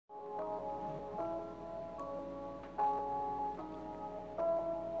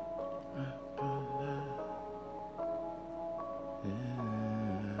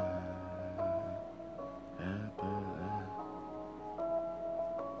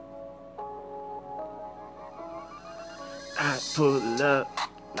I pull up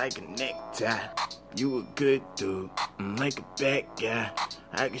like a necktie. You a good dude, I'm like a bad guy.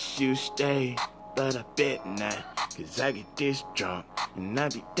 I can shoot stay, but I bet not. Cause I get this drunk and I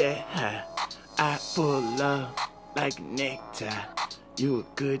be that high. I pull up like a necktie. You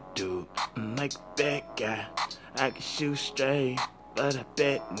a good dude, I'm like a bad guy. I can shoot straight, but I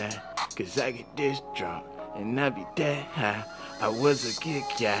bet not. Cause I get this drunk and I be that high. I was a good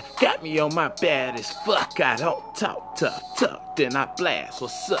guy, got me on my bad as fuck. I don't talk tough, then I blast.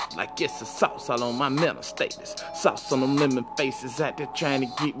 What's up? Like it's a sauce all on my mental status. Sauce on them lemon faces out there trying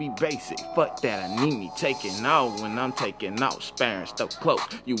to get me basic. Fuck that, I need me taking off when I'm taking off. Sparing stuff close.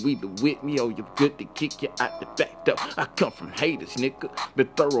 You either with me or you're good to kick you out the back door. I come from haters, nigga. Been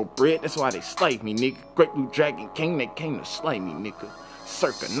thoroughbred, that's why they slave me, nigga. Great Blue Dragon King, they came to slay me, nigga.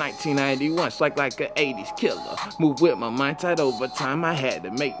 Circa 1991, like an 80s killer. Move with my mind tight over time, I had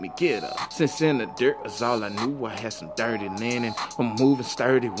to make me get up. Since in the dirt was all I knew, I had some dirty linen. I'm moving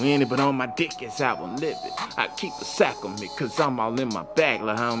sturdy, winning, but on my dick is how I'm living. I keep a sack on me, cause I'm all in my bag,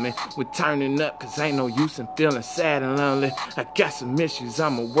 la homie. We're turning up, cause ain't no use in feeling sad and lonely. I got some issues,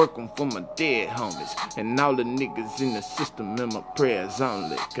 I'ma work on for my dead homies. And all the niggas in the system in my prayers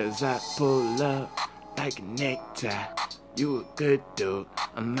only. Cause I pull up like a necktie. You a good dude,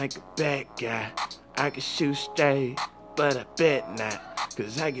 I'm like a bad guy. I can shoot straight, but I bet not.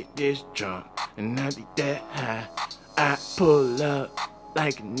 Cause I get this drunk and I be that high. I pull up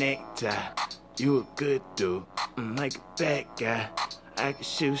like a necktie. You a good dude, I'm like a bad guy. I can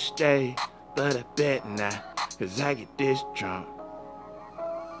shoot straight, but I bet not. Cause I get this drunk.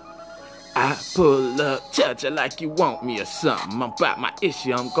 I pull up, touch it like you want me or something. I'm about my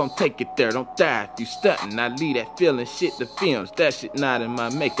issue, I'm gon' take it there, don't die if you stuntin'. I leave that feeling shit to films, that shit not in my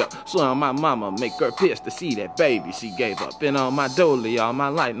makeup. Swear my mama make her pissed to see that baby she gave up. Been on my dolly all my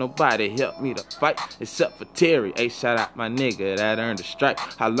life, nobody helped me to fight except for Terry. Hey, shout out my nigga that earned a stripe.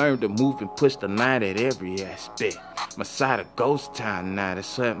 I learned to move and push the line at every aspect. My side of ghost town now,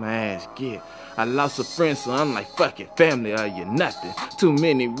 that's what my ass get. I lost a friend, so I'm like, fuck it, family or you nothing. Too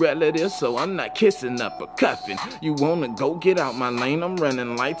many relatives, so I'm not kissing up or cuffing. You wanna go get out my lane, I'm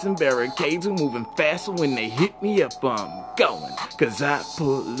running lights and barricades and moving faster when they hit me up, I'm going. Cause I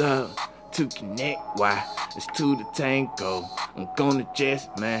pull up to connect, why? It's to the tango. I'm gonna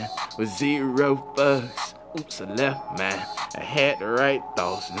jest, man, with 0 bucks. Oops, I left, man. I had the right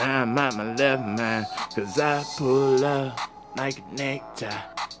thoughts, now I'm at my left, man. Cause I pull up like a necktie.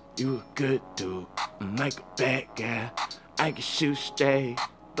 You a good dude, I'm like a bad guy. I can shoot straight,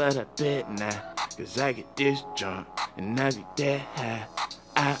 but I bet not. Cause I get this drunk and I be that high.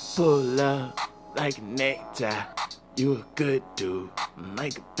 I pull up like a necktie. You a good dude, I'm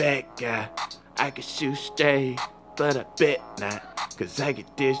like a bad guy. I can shoot straight, but I bet not. Cause I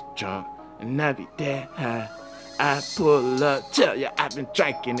get this drunk and I be that high. I pull up, tell ya I've been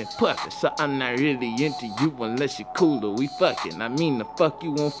drinking and puffing, so I'm not really into you unless you cooler, we fucking. I mean the fuck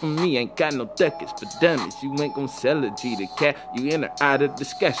you want from me, ain't got no ducats for dummies. You ain't gon' sell a G to cat, you in or out of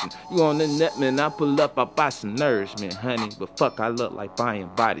discussion. You on the net, man, I pull up, I buy some nourishment, honey. But fuck, I look like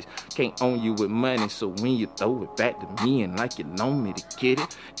buying bodies, can't own you with money. So when you throw it back to me and like you loan me to get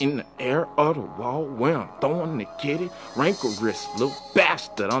it, in the air or the wall where I'm throwing to get it, wrinkle wrist, little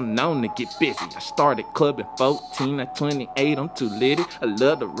bastard, I'm known to get busy. I started clubbing 14 at 28, I'm too litty. I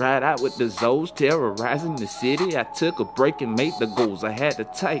love to ride out with the Zoes, terrorizing the city. I took a break and made the goals, I had to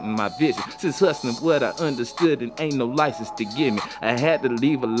tighten my vision. Since hustling what I understood and ain't no license to give me, I had to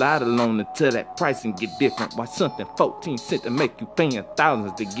leave a lot alone until that pricing get different. Why something 14 cents to make you paying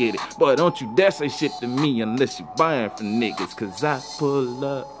thousands to get it? Boy, don't you dare say shit to me unless you buying from niggas. Cause I pull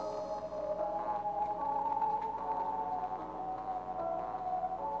up.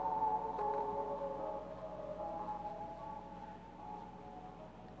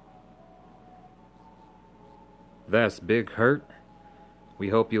 That's Big Hurt. We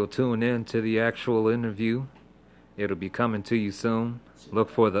hope you'll tune in to the actual interview. It'll be coming to you soon. Look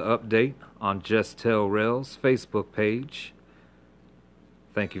for the update on Just Tell Rail's Facebook page.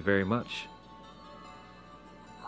 Thank you very much.